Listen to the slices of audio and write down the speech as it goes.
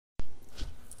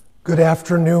Good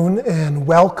afternoon and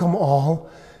welcome all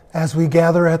as we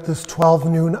gather at this 12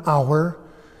 noon hour.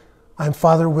 I'm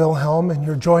Father Wilhelm and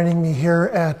you're joining me here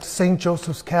at St.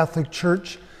 Joseph's Catholic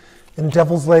Church in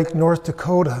Devils Lake, North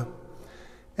Dakota.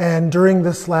 And during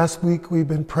this last week we've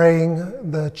been praying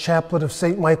the Chaplet of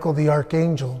St. Michael the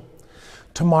Archangel.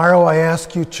 Tomorrow I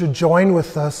ask you to join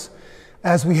with us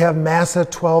as we have Mass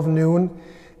at 12 noon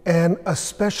and a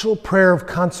special prayer of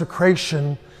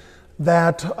consecration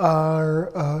that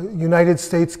our United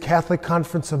States Catholic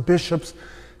Conference of Bishops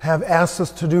have asked us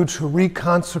to do to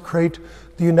reconsecrate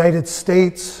the United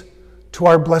States to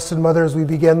our Blessed Mother as we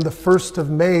begin the 1st of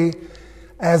May,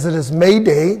 as it is May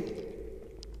Day.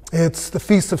 It's the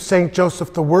Feast of St.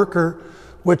 Joseph the Worker,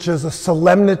 which is a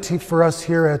solemnity for us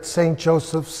here at St.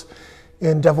 Joseph's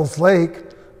in Devils Lake,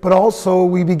 but also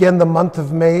we begin the month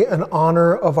of May in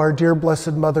honor of our dear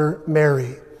Blessed Mother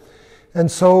Mary. And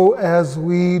so as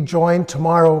we join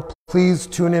tomorrow, please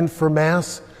tune in for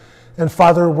Mass, and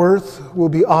Father Worth will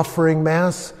be offering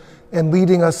Mass and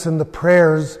leading us in the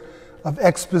prayers of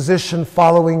exposition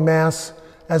following Mass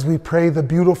as we pray the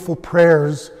beautiful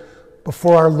prayers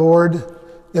before our Lord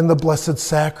in the Blessed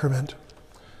Sacrament.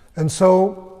 And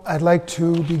so I'd like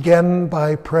to begin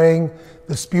by praying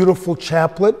this beautiful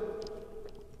chaplet,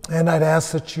 and I'd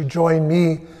ask that you join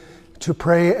me to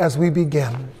pray as we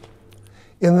begin.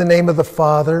 In the name of the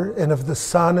Father, and of the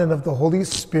Son, and of the Holy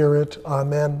Spirit.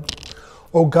 Amen.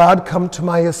 O God, come to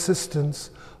my assistance.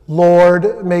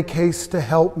 Lord, make haste to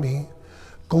help me.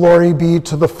 Glory be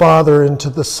to the Father, and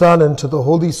to the Son, and to the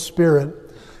Holy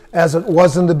Spirit, as it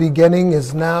was in the beginning,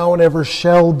 is now, and ever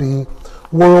shall be,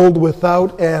 world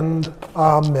without end.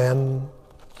 Amen.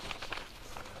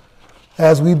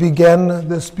 As we begin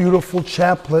this beautiful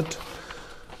chaplet,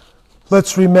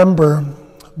 let's remember,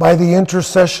 by the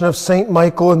intercession of St.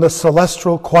 Michael and the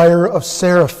celestial choir of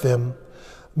seraphim,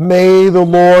 may the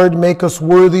Lord make us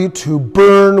worthy to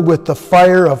burn with the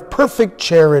fire of perfect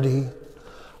charity.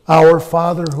 Our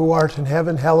Father, who art in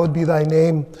heaven, hallowed be thy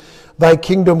name. Thy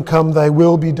kingdom come, thy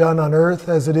will be done on earth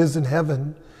as it is in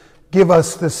heaven. Give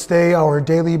us this day our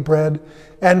daily bread,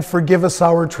 and forgive us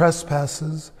our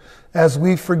trespasses, as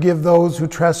we forgive those who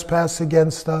trespass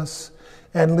against us.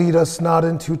 And lead us not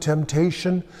into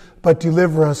temptation, but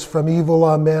deliver us from evil.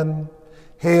 Amen.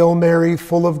 Hail Mary,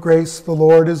 full of grace, the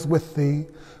Lord is with thee.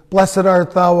 Blessed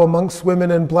art thou amongst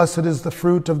women, and blessed is the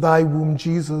fruit of thy womb,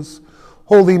 Jesus.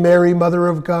 Holy Mary, Mother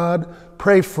of God,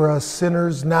 pray for us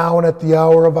sinners, now and at the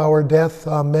hour of our death.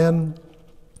 Amen.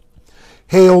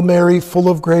 Hail Mary, full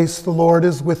of grace, the Lord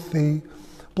is with thee.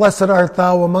 Blessed art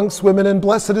thou amongst women, and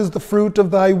blessed is the fruit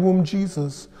of thy womb,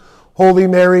 Jesus. Holy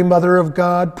Mary, Mother of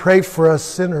God, pray for us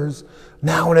sinners,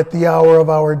 now and at the hour of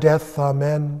our death.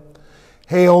 Amen.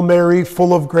 Hail Mary,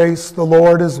 full of grace, the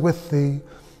Lord is with thee.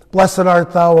 Blessed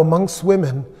art thou amongst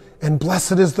women, and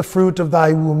blessed is the fruit of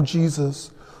thy womb,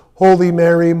 Jesus. Holy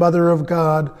Mary, Mother of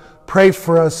God, pray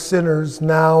for us sinners,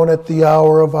 now and at the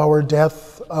hour of our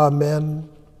death. Amen.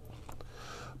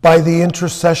 By the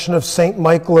intercession of St.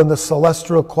 Michael and the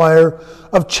celestial choir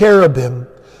of cherubim,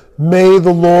 may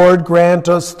the Lord grant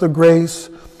us the grace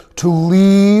to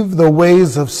leave the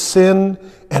ways of sin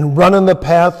and run in the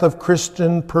path of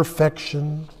Christian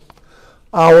perfection.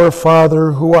 Our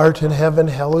Father, who art in heaven,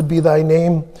 hallowed be thy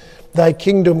name. Thy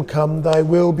kingdom come, thy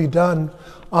will be done,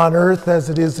 on earth as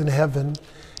it is in heaven.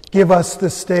 Give us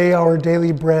this day our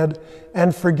daily bread,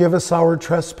 and forgive us our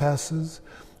trespasses,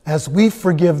 as we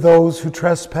forgive those who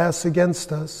trespass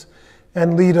against us.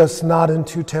 And lead us not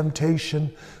into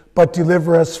temptation, but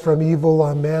deliver us from evil.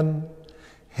 Amen.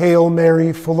 Hail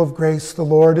Mary, full of grace, the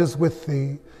Lord is with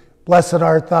thee. Blessed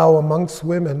art thou amongst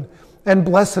women, and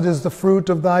blessed is the fruit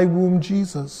of thy womb,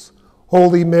 Jesus.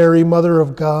 Holy Mary, Mother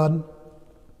of God,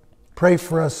 pray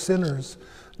for us sinners,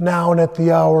 now and at the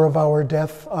hour of our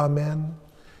death. Amen.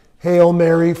 Hail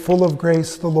Mary, full of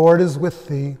grace, the Lord is with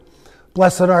thee.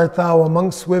 Blessed art thou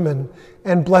amongst women,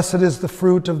 and blessed is the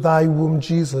fruit of thy womb,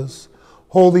 Jesus.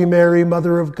 Holy Mary,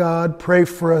 Mother of God, pray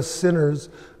for us sinners,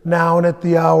 now and at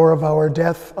the hour of our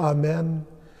death. Amen.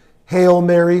 Hail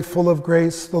Mary, full of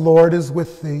grace, the Lord is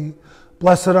with thee.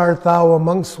 Blessed art thou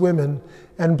amongst women,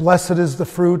 and blessed is the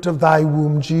fruit of thy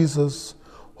womb, Jesus.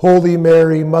 Holy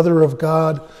Mary, Mother of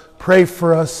God, pray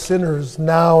for us sinners,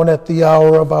 now and at the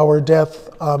hour of our death.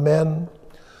 Amen.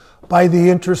 By the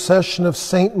intercession of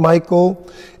St. Michael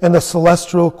and the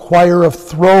celestial choir of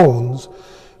thrones,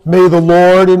 may the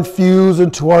Lord infuse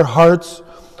into our hearts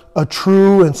a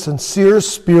true and sincere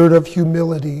spirit of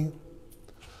humility.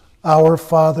 Our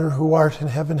Father, who art in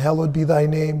heaven, hallowed be thy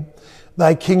name.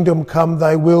 Thy kingdom come,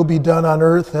 thy will be done on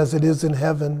earth as it is in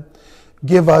heaven.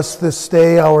 Give us this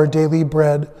day our daily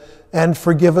bread, and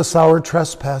forgive us our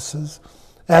trespasses,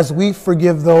 as we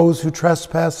forgive those who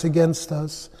trespass against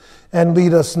us. And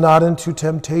lead us not into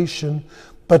temptation,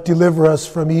 but deliver us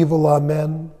from evil.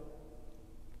 Amen.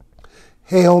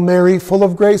 Hail Mary, full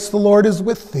of grace, the Lord is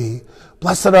with thee.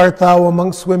 Blessed art thou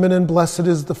amongst women, and blessed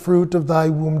is the fruit of thy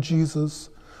womb, Jesus.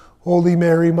 Holy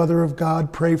Mary, Mother of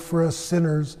God, pray for us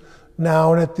sinners,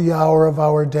 now and at the hour of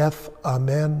our death.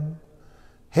 Amen.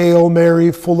 Hail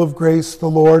Mary, full of grace, the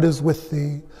Lord is with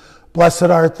thee. Blessed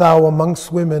art thou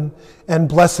amongst women, and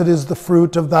blessed is the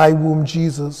fruit of thy womb,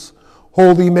 Jesus.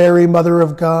 Holy Mary, Mother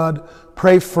of God,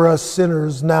 pray for us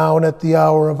sinners, now and at the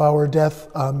hour of our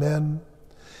death. Amen.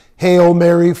 Hail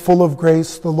Mary, full of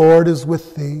grace, the Lord is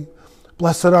with thee.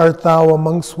 Blessed art thou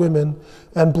amongst women,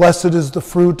 and blessed is the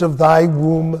fruit of thy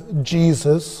womb,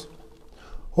 Jesus.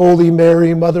 Holy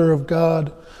Mary, Mother of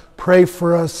God, pray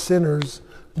for us sinners,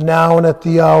 now and at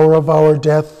the hour of our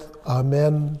death.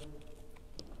 Amen.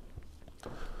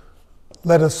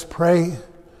 Let us pray.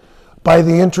 By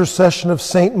the intercession of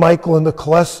St. Michael and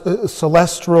the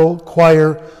celestial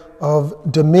choir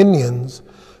of dominions,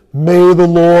 may the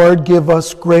Lord give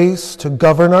us grace to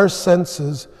govern our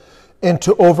senses and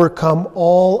to overcome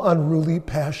all unruly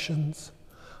passions.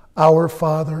 Our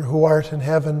Father, who art in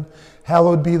heaven,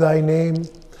 hallowed be thy name.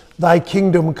 Thy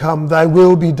kingdom come, thy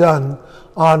will be done,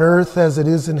 on earth as it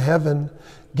is in heaven.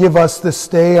 Give us this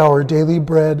day our daily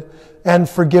bread, and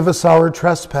forgive us our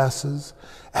trespasses,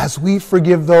 as we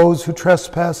forgive those who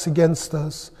trespass against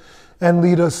us. And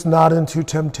lead us not into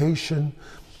temptation,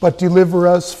 but deliver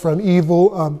us from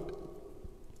evil.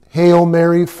 Hail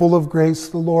Mary, full of grace,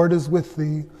 the Lord is with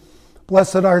thee.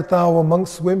 Blessed art thou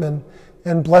amongst women,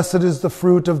 and blessed is the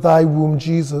fruit of thy womb,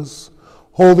 Jesus.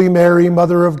 Holy Mary,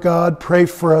 Mother of God, pray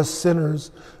for us sinners,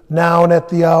 now and at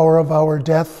the hour of our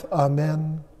death.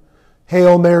 Amen.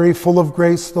 Hail Mary, full of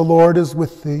grace, the Lord is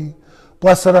with thee.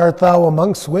 Blessed art thou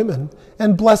amongst women,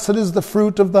 and blessed is the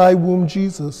fruit of thy womb,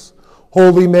 Jesus.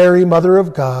 Holy Mary, Mother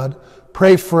of God,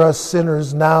 pray for us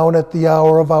sinners, now and at the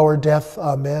hour of our death.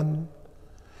 Amen.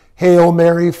 Hail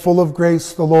Mary, full of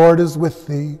grace, the Lord is with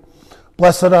thee.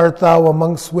 Blessed art thou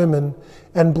amongst women,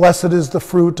 and blessed is the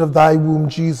fruit of thy womb,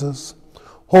 Jesus.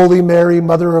 Holy Mary,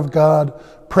 Mother of God,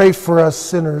 pray for us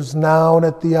sinners, now and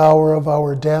at the hour of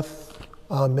our death.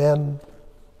 Amen.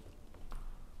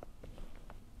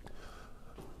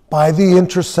 By the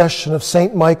intercession of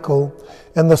St. Michael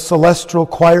and the celestial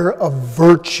choir of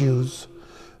virtues,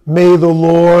 may the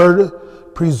Lord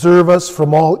preserve us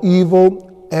from all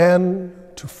evil and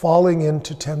to falling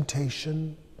into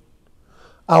temptation.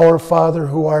 Our Father,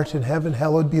 who art in heaven,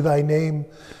 hallowed be thy name.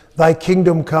 Thy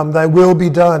kingdom come, thy will be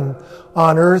done,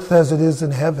 on earth as it is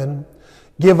in heaven.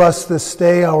 Give us this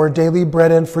day our daily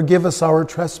bread, and forgive us our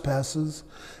trespasses,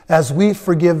 as we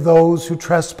forgive those who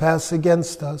trespass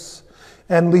against us.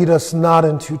 And lead us not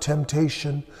into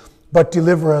temptation, but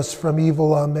deliver us from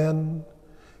evil. Amen.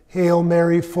 Hail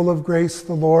Mary, full of grace,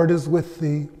 the Lord is with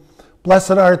thee.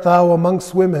 Blessed art thou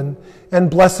amongst women,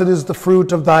 and blessed is the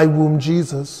fruit of thy womb,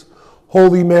 Jesus.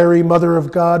 Holy Mary, Mother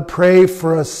of God, pray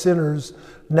for us sinners,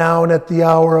 now and at the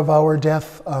hour of our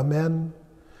death. Amen.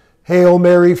 Hail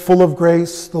Mary, full of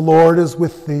grace, the Lord is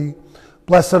with thee.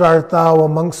 Blessed art thou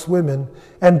amongst women,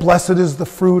 and blessed is the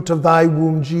fruit of thy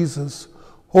womb, Jesus.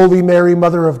 Holy Mary,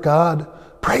 Mother of God,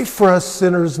 pray for us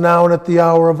sinners, now and at the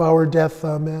hour of our death.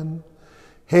 Amen.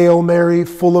 Hail Mary,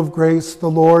 full of grace, the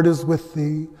Lord is with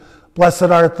thee. Blessed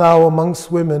art thou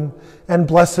amongst women, and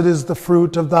blessed is the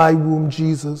fruit of thy womb,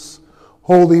 Jesus.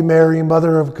 Holy Mary,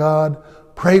 Mother of God,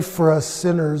 pray for us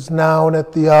sinners, now and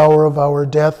at the hour of our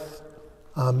death.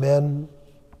 Amen.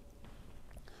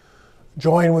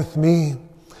 Join with me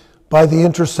by the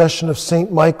intercession of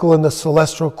St. Michael and the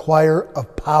celestial choir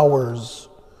of powers.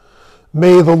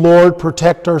 May the Lord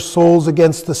protect our souls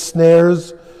against the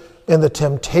snares and the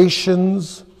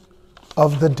temptations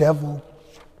of the devil.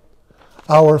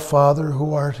 Our Father,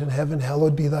 who art in heaven,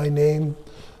 hallowed be thy name.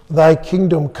 Thy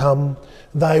kingdom come,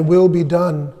 thy will be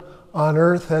done, on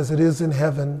earth as it is in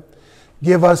heaven.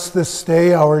 Give us this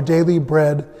day our daily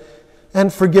bread,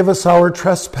 and forgive us our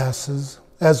trespasses,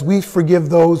 as we forgive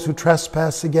those who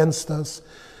trespass against us.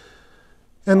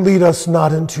 And lead us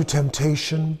not into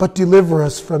temptation, but deliver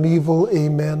us from evil.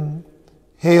 Amen.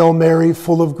 Hail Mary,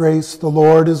 full of grace, the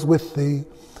Lord is with thee.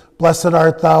 Blessed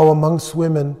art thou amongst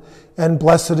women, and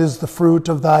blessed is the fruit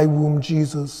of thy womb,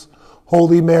 Jesus.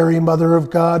 Holy Mary, Mother of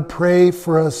God, pray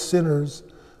for us sinners,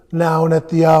 now and at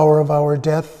the hour of our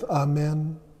death.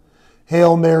 Amen.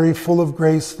 Hail Mary, full of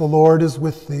grace, the Lord is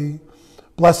with thee.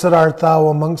 Blessed art thou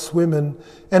amongst women,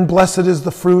 and blessed is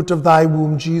the fruit of thy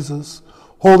womb, Jesus.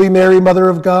 Holy Mary, Mother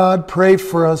of God, pray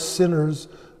for us sinners,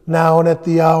 now and at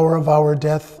the hour of our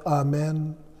death.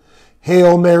 Amen.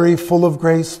 Hail Mary, full of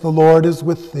grace, the Lord is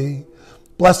with thee.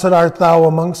 Blessed art thou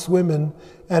amongst women,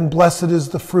 and blessed is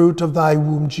the fruit of thy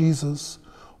womb, Jesus.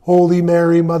 Holy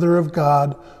Mary, Mother of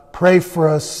God, pray for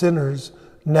us sinners,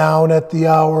 now and at the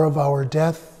hour of our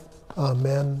death.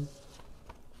 Amen.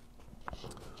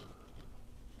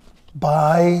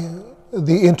 By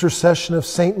the intercession of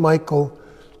St. Michael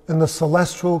and the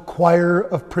celestial choir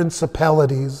of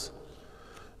principalities,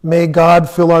 may God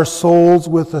fill our souls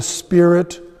with a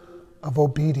spirit of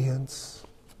obedience.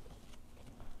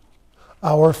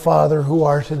 Our Father, who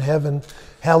art in heaven,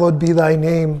 hallowed be thy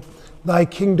name. Thy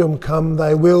kingdom come,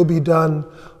 thy will be done,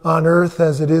 on earth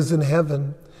as it is in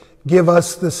heaven. Give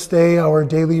us this day our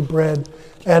daily bread,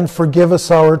 and forgive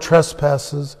us our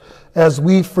trespasses, as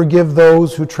we forgive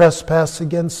those who trespass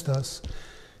against us.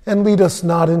 And lead us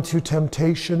not into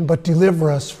temptation, but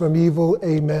deliver us from evil.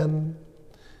 Amen.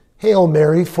 Hail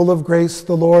Mary, full of grace,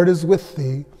 the Lord is with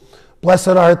thee. Blessed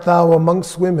art thou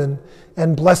amongst women,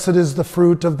 and blessed is the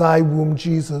fruit of thy womb,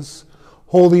 Jesus.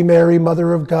 Holy Mary,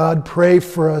 Mother of God, pray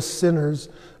for us sinners,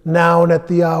 now and at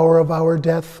the hour of our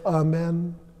death.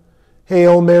 Amen.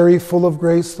 Hail Mary, full of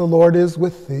grace, the Lord is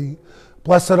with thee.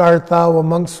 Blessed art thou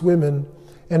amongst women,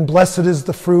 and blessed is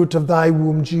the fruit of thy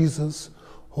womb, Jesus.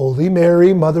 Holy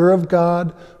Mary, Mother of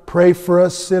God, pray for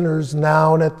us sinners,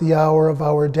 now and at the hour of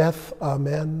our death.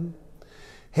 Amen.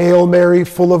 Hail Mary,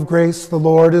 full of grace, the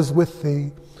Lord is with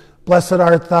thee. Blessed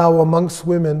art thou amongst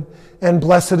women, and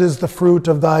blessed is the fruit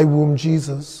of thy womb,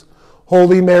 Jesus.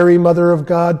 Holy Mary, Mother of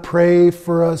God, pray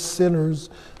for us sinners,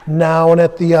 now and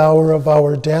at the hour of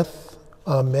our death.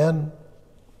 Amen.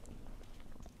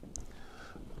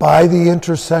 By the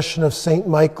intercession of St.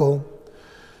 Michael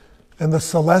and the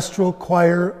celestial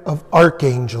choir of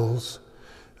archangels,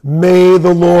 may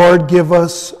the Lord give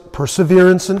us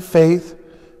perseverance in faith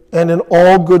and in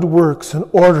all good works, in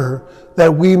order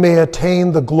that we may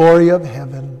attain the glory of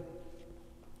heaven.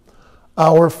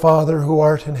 Our Father, who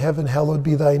art in heaven, hallowed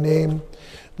be thy name.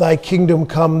 Thy kingdom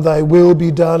come, thy will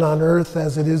be done on earth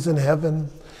as it is in heaven.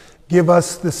 Give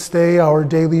us this day our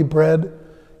daily bread,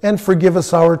 and forgive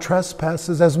us our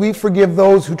trespasses, as we forgive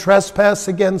those who trespass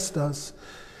against us.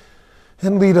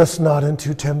 And lead us not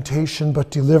into temptation,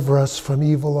 but deliver us from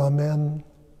evil. Amen.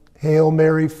 Hail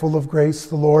Mary, full of grace,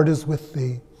 the Lord is with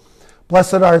thee.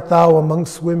 Blessed art thou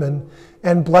amongst women,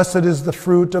 and blessed is the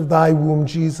fruit of thy womb,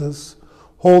 Jesus.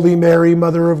 Holy Mary,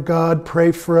 Mother of God,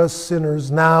 pray for us sinners,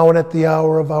 now and at the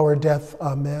hour of our death.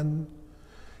 Amen.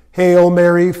 Hail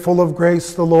Mary, full of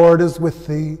grace, the Lord is with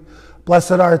thee.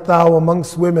 Blessed art thou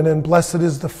amongst women, and blessed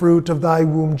is the fruit of thy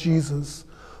womb, Jesus.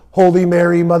 Holy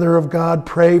Mary, Mother of God,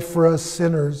 pray for us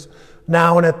sinners,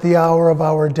 now and at the hour of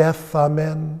our death.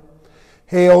 Amen.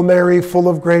 Hail Mary, full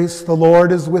of grace, the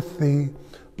Lord is with thee.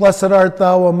 Blessed art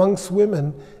thou amongst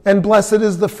women, and blessed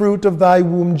is the fruit of thy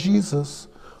womb, Jesus.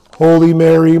 Holy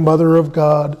Mary, Mother of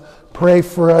God, pray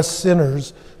for us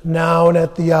sinners, now and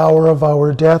at the hour of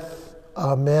our death.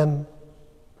 Amen.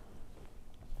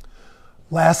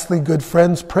 Lastly, good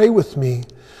friends, pray with me.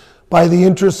 By the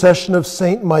intercession of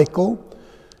St. Michael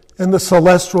and the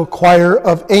celestial choir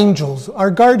of angels,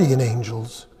 our guardian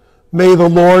angels, may the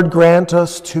Lord grant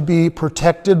us to be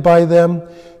protected by them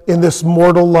in this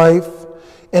mortal life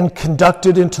and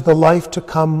conducted into the life to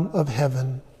come of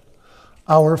heaven.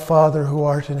 Our Father, who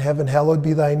art in heaven, hallowed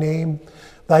be thy name.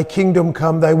 Thy kingdom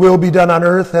come, thy will be done on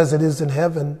earth as it is in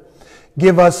heaven.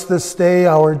 Give us this day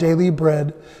our daily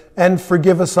bread, and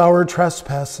forgive us our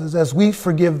trespasses, as we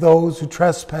forgive those who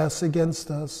trespass against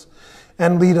us.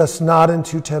 And lead us not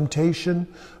into temptation,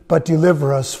 but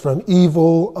deliver us from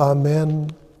evil.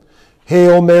 Amen.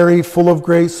 Hail Mary, full of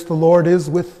grace, the Lord is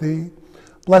with thee.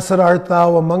 Blessed art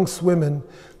thou amongst women,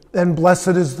 and blessed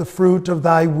is the fruit of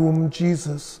thy womb,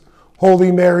 Jesus.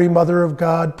 Holy Mary, Mother of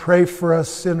God, pray for us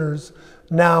sinners,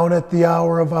 now and at the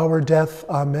hour of our death.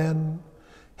 Amen.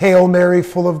 Hail Mary,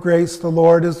 full of grace, the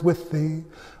Lord is with thee.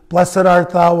 Blessed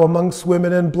art thou amongst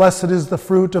women, and blessed is the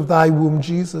fruit of thy womb,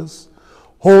 Jesus.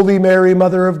 Holy Mary,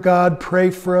 Mother of God,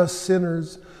 pray for us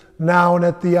sinners, now and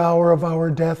at the hour of our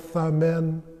death.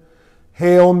 Amen.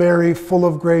 Hail Mary, full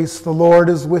of grace, the Lord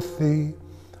is with thee.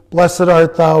 Blessed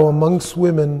art thou amongst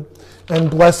women, and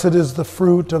blessed is the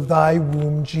fruit of thy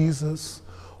womb, Jesus.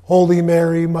 Holy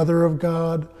Mary, Mother of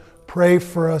God, pray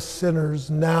for us sinners,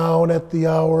 now and at the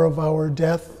hour of our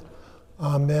death.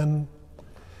 Amen.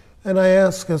 And I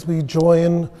ask, as we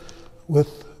join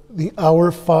with the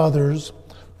Our Fathers,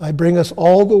 I bring us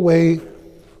all the way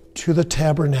to the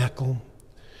tabernacle.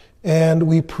 And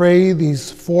we pray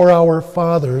these 4 Our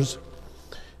Fathers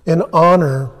in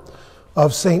honor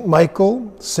of St.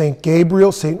 Michael, St.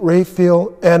 Gabriel, St.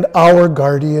 Raphael, and our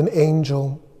guardian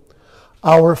angel.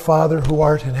 Our Father, who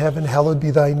art in heaven, hallowed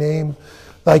be thy name.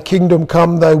 Thy kingdom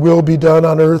come, thy will be done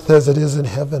on earth as it is in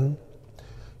heaven.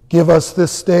 Give us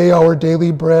this day our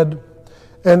daily bread,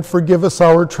 and forgive us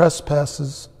our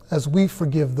trespasses, as we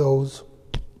forgive those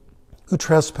who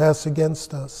trespass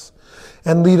against us.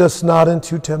 And lead us not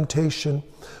into temptation,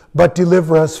 but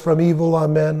deliver us from evil.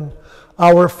 Amen.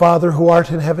 Our Father, who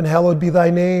art in heaven, hallowed be thy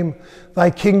name.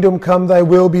 Thy kingdom come, thy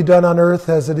will be done on earth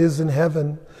as it is in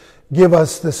heaven. Give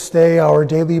us this day our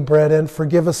daily bread, and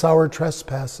forgive us our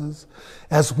trespasses,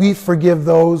 as we forgive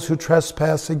those who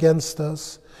trespass against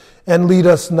us. And lead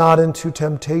us not into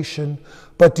temptation,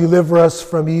 but deliver us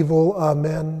from evil.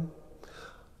 Amen.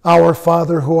 Our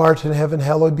Father, who art in heaven,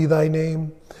 hallowed be thy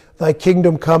name. Thy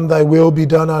kingdom come, thy will be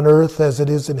done on earth as it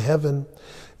is in heaven.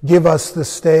 Give us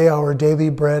this day our daily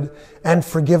bread, and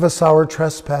forgive us our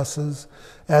trespasses,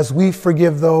 as we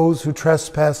forgive those who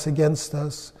trespass against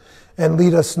us. And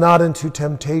lead us not into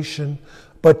temptation,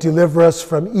 but deliver us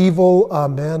from evil.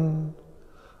 Amen.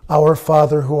 Our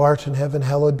Father, who art in heaven,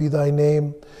 hallowed be thy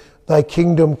name. Thy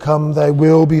kingdom come, thy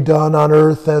will be done on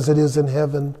earth as it is in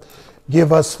heaven.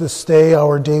 Give us this day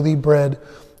our daily bread,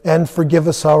 and forgive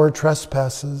us our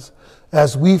trespasses,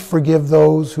 as we forgive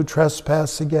those who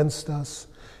trespass against us.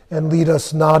 And lead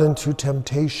us not into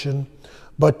temptation,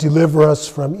 but deliver us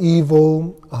from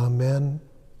evil. Amen.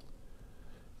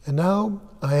 And now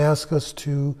I ask us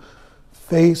to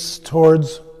face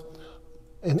towards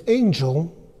an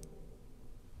angel,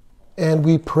 and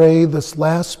we pray this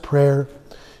last prayer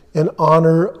in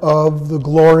honor of the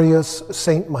glorious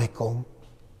St. Michael.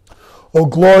 O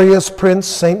glorious Prince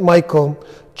St. Michael,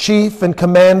 chief and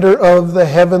commander of the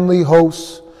heavenly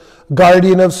hosts,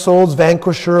 guardian of souls,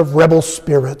 vanquisher of rebel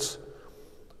spirits,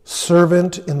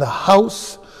 servant in the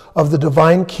house of the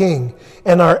divine King,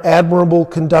 and our admirable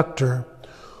conductor,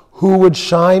 who would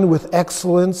shine with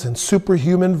excellence and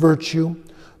superhuman virtue,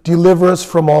 deliver us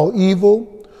from all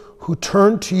evil, who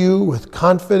turn to you with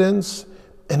confidence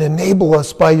and enable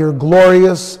us by your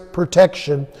glorious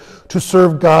protection to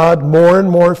serve God more and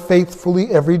more faithfully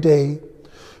every day.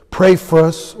 Pray for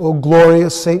us, O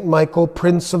glorious St. Michael,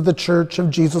 Prince of the Church of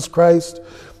Jesus Christ,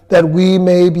 that we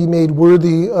may be made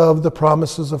worthy of the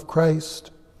promises of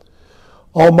Christ.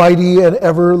 Almighty and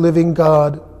ever-living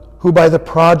God, who by the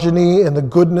progeny and the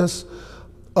goodness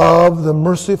of the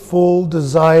merciful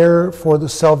desire for the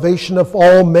salvation of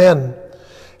all men,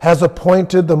 has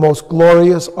appointed the most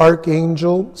glorious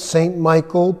Archangel, St.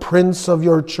 Michael, Prince of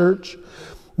your Church,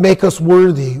 make us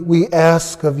worthy, we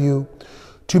ask of you,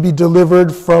 to be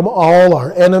delivered from all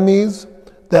our enemies,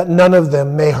 that none of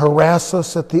them may harass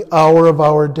us at the hour of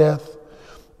our death,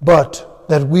 but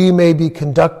that we may be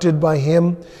conducted by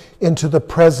him into the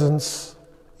presence,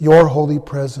 your holy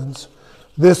presence.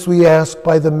 This we ask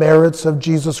by the merits of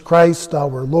Jesus Christ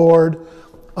our Lord.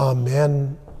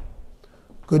 Amen.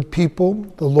 Good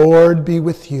people, the Lord be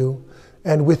with you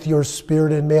and with your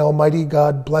spirit, and may Almighty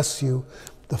God bless you,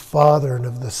 the Father and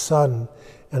of the Son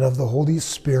and of the Holy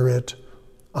Spirit.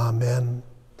 Amen.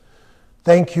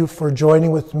 Thank you for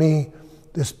joining with me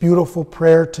this beautiful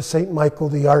prayer to St. Michael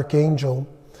the Archangel.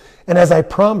 And as I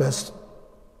promised,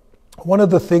 one of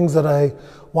the things that I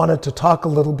wanted to talk a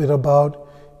little bit about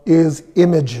is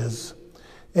images.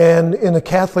 And in the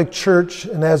Catholic Church,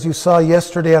 and as you saw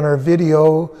yesterday on our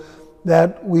video,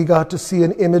 that we got to see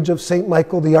an image of St.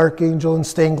 Michael the Archangel in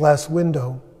stained glass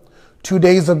window. 2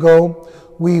 days ago,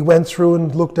 we went through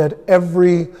and looked at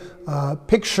every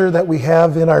picture that we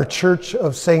have in our church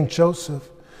of St. Joseph.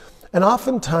 And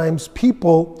oftentimes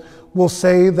people will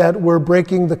say that we're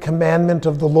breaking the commandment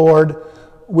of the Lord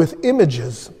with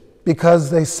images,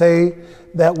 because they say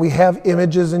that we have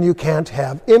images and you can't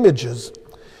have images.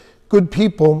 Good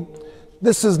people,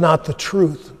 this is not the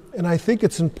truth. And I think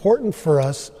it's important for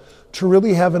us to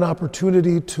really have an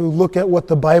opportunity to look at what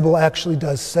the Bible actually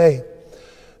does say.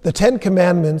 The 10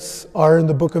 Commandments are in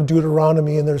the book of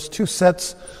Deuteronomy, and there's 2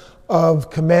 sets of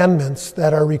commandments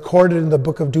that are recorded in the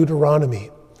book of Deuteronomy.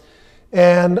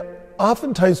 And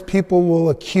oftentimes people will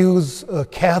accuse a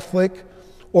Catholic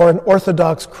or an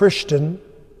Orthodox Christian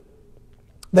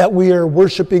that we are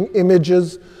worshiping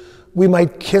images. We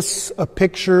might kiss a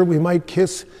picture, we might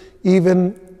kiss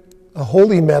even a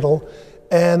holy medal,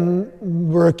 and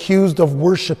we're accused of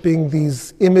worshiping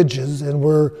these images and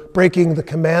we're breaking the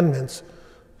commandments,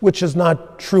 which is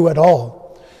not true at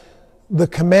all. The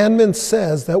commandment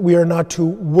says that we are not to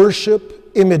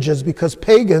worship images, because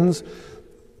pagans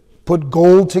put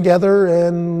gold together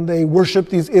and they worshiped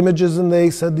these images and they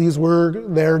said these were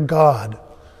their God.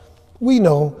 We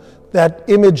know that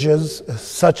images,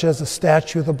 such as a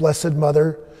statue of the Blessed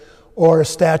Mother, or a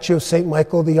statue of St.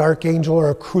 Michael the Archangel, or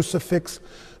a crucifix,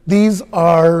 these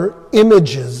are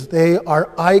images. They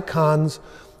are icons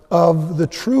of the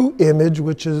true image,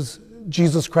 which is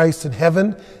Jesus Christ in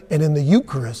heaven and in the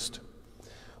Eucharist.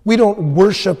 We don't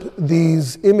worship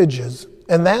these images,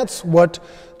 and that's what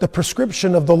the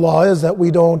prescription of the law is, that we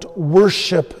don't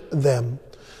worship them.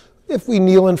 If we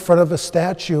kneel in front of a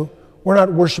statue, we're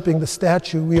not worshiping the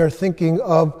statue. We are thinking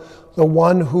of the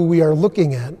one who we are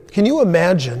looking at. Can you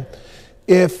imagine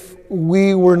if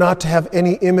we were not to have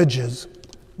any images?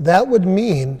 That would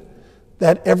mean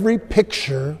that every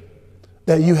picture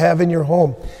that you have in your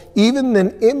home, even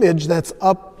an image that's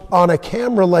up on a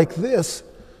camera like this,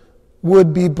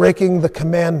 would be breaking the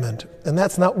commandment. And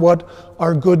that's not what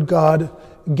our good God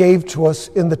gave to us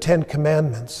in the 10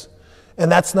 Commandments.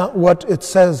 And that's not what it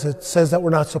says. It says that we're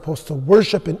not supposed to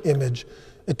worship an image.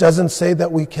 It doesn't say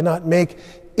that we cannot make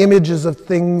images of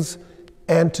things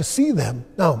and to see them.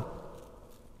 No.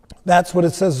 That's what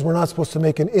it says. We're not supposed to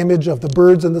make an image of the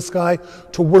birds in the sky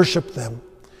to worship them.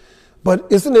 But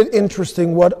isn't it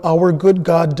interesting what our good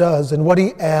God does and what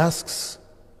he asks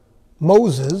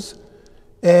Moses?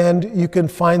 And you can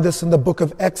find this in the book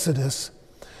of Exodus,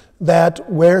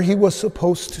 that where he was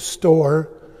supposed to store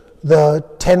the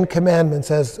 10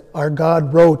 Commandments, as our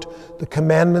God wrote the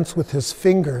commandments with his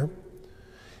finger,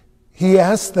 he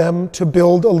asked them to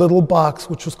build a little box,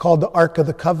 which was called the Ark of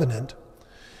the Covenant.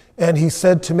 And he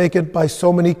said to make it by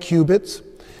so many cubits.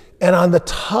 And on the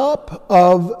top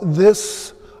of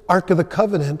this Ark of the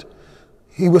Covenant,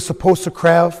 he was supposed to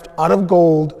craft out of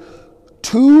gold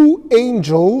 2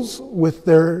 angels with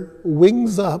their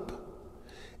wings up.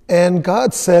 And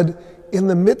God said, in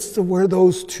the midst of where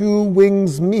those 2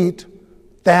 wings meet,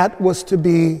 that was to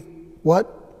be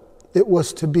what? It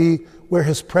was to be where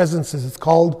his presence is. It's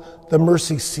called the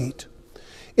mercy seat.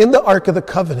 In the Ark of the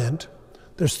Covenant,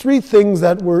 there's 3 things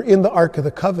that were in the Ark of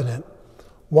the Covenant.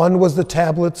 One was the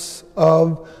tablets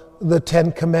of the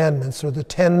 10 Commandments, or the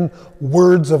 10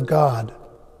 words of God.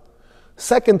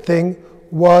 Second thing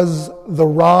was the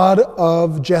rod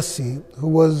of Jesse, who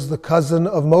was the cousin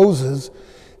of Moses.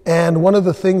 And one of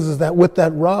the things is that with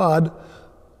that rod,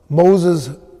 Moses,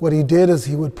 what he did is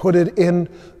he would put it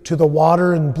into the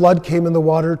water, and blood came in the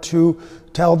water to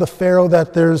tell the Pharaoh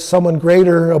that there's someone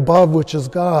greater above, which is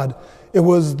God. It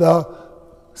was the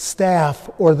staff,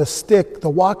 or the stick, the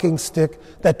walking stick,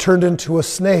 that turned into a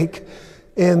snake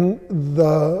in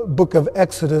the book of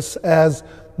Exodus, as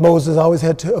Moses always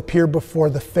had to appear before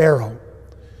the Pharaoh.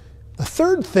 The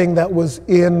third thing that was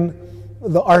in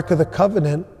the Ark of the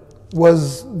Covenant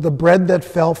was the bread that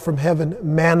fell from heaven,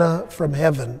 manna from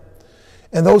heaven.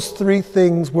 And those 3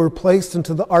 things were placed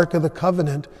into the Ark of the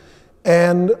Covenant.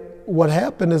 And what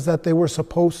happened is that they were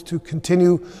supposed to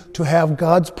continue to have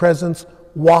God's presence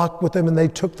walk with them, and they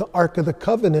took the Ark of the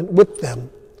Covenant with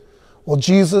them. Well,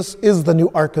 Jesus is the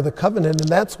new Ark of the Covenant, and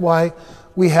that's why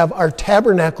we have our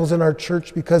tabernacles in our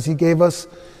church, because he gave us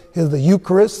the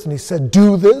Eucharist, and he said,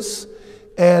 do this.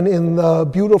 And in the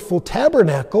beautiful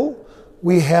tabernacle,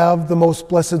 we have the most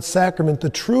blessed sacrament, the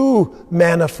true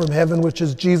manna from heaven, which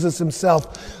is Jesus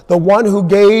himself, the one who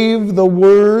gave the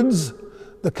words,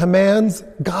 the commands,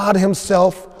 God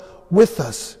himself with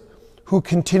us, who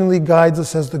continually guides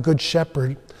us as the Good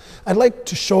Shepherd. I'd like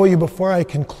to show you before I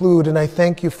conclude, and I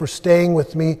thank you for staying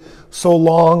with me so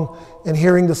long and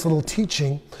hearing this little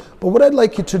teaching. But what I'd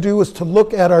like you to do is to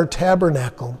look at our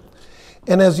tabernacle.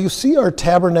 And as you see our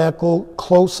tabernacle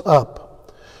close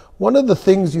up, one of the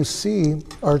things you see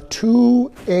are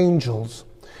 2 angels.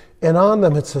 And on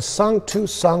them it says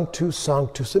Sanctus, Sanctus,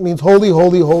 Sanctus. It means holy,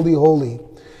 holy, holy, holy.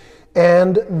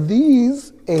 And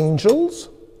these angels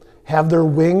have their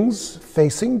wings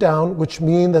facing down, which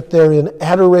mean that they're in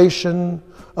adoration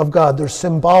of God. They're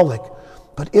symbolic.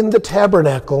 But in the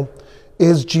tabernacle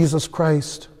is Jesus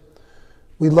Christ.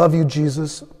 We love you,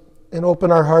 Jesus, and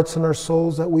open our hearts and our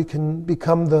souls that we can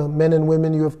become the men and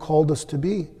women you have called us to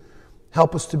be.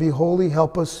 Help us to be holy.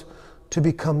 Help us to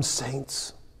become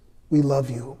saints. We love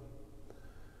you.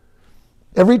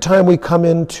 Every time we come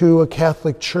into a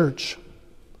Catholic church,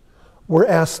 we're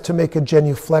asked to make a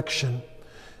genuflection.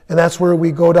 And that's where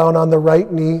we go down on the right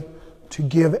knee to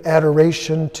give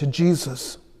adoration to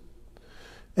Jesus.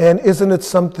 And isn't it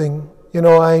something? You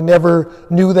know, I never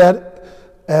knew that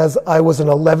as I was an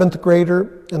 11th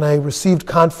grader, and I received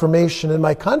confirmation. And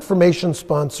my confirmation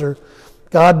sponsor,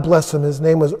 God bless him, his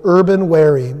name was Urban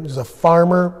Wary. He's a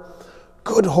farmer,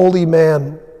 good holy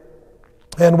man.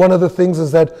 And one of the things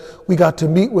is that we got to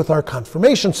meet with our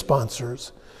confirmation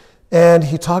sponsors. And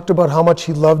he talked about how much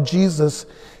he loved Jesus.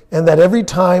 and that every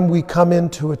time we come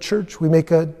into a church, we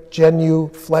make a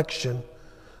genuflection.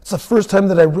 It's the first time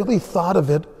that I really thought of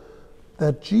it,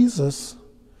 that Jesus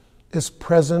is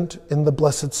present in the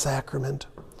Blessed Sacrament.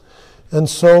 And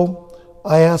so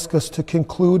I ask us to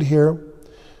conclude here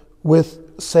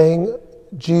with saying,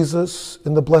 Jesus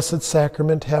in the Blessed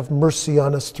Sacrament, have mercy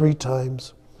on us 3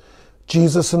 times.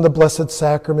 Jesus in the Blessed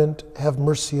Sacrament, have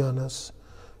mercy on us.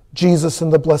 Jesus in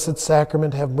the Blessed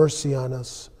Sacrament, have mercy on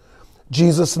us.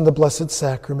 Jesus in the Blessed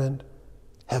Sacrament,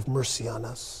 have mercy on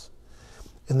us.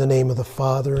 In the name of the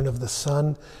Father, and of the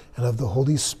Son, and of the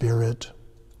Holy Spirit.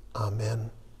 Amen.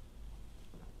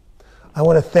 I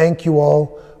want to thank you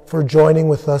all for joining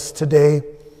with us today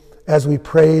as we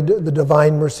prayed the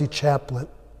Divine Mercy Chaplet.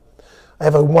 I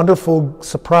have a wonderful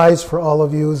surprise for all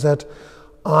of you, is that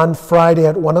on Friday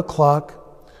at 1 o'clock,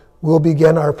 we'll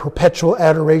begin our perpetual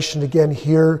adoration again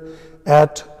here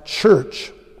at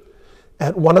church.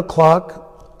 At 1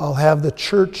 o'clock, I'll have the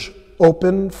church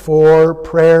open for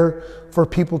prayer for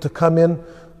people to come in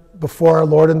before our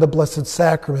Lord in the Blessed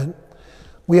Sacrament.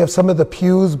 We have some of the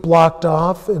pews blocked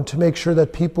off, and to make sure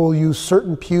that people use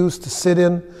certain pews to sit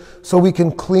in so we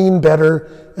can clean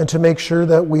better, and to make sure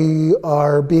that we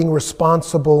are being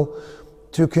responsible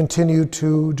to continue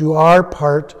to do our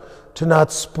part to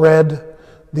not spread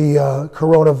the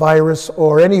coronavirus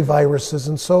or any viruses.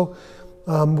 And so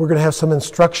we're going to have some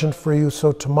instruction for you.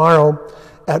 So tomorrow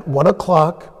at 1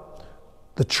 o'clock,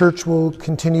 the church will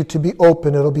continue to be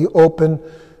open. It'll be open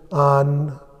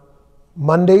on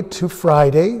Monday to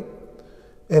Friday,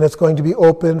 and it's going to be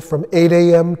open from 8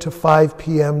 a.m. to 5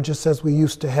 p.m., just as we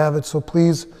used to have it. So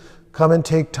please come and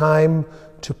take time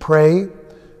to pray,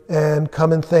 and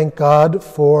come and thank God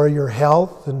for your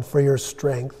health and for your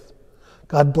strength.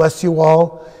 God bless you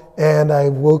all, and I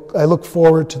look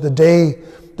forward to the day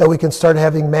that we can start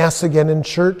having Mass again in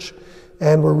church,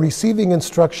 and we're receiving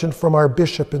instruction from our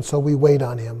bishop, and so we wait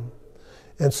on him.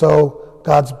 And so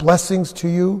God's blessings to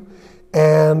you,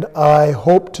 and I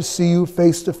hope to see you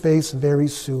face to face very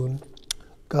soon.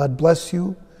 God bless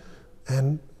you,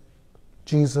 and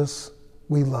Jesus,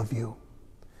 we love you.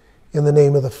 In the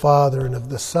name of the Father, and of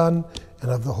the Son,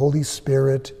 and of the Holy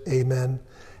Spirit, amen.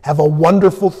 Have a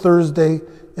wonderful Thursday,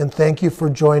 and thank you for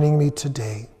joining me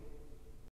today.